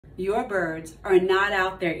Your birds are not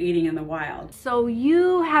out there eating in the wild. So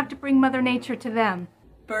you have to bring Mother Nature to them.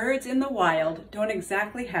 Birds in the wild don't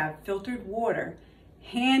exactly have filtered water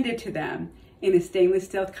handed to them in a stainless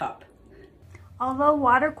steel cup. Although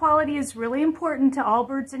water quality is really important to all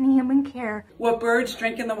birds in human care, what birds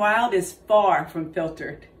drink in the wild is far from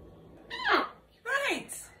filtered.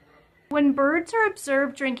 Right! When birds are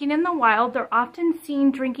observed drinking in the wild, they're often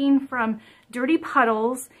seen drinking from dirty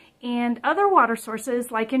puddles and other water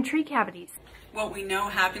sources like in tree cavities. What we know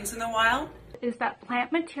happens in the wild is that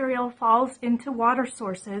plant material falls into water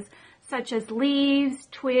sources such as leaves,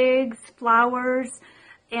 twigs, flowers,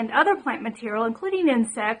 and other plant material, including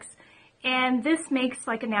insects, and this makes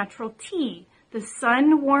like a natural tea. The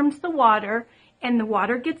sun warms the water and the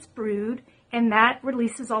water gets brewed, and that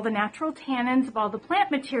releases all the natural tannins of all the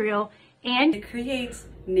plant material, and it creates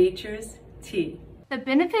nature's tea. The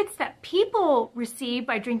benefits that people receive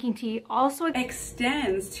by drinking tea also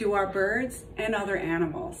extends to our birds and other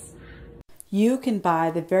animals. You can buy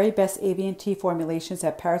the very best avian tea formulations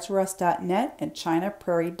at parrotsforus.net and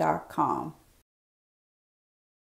chinaprairie.com.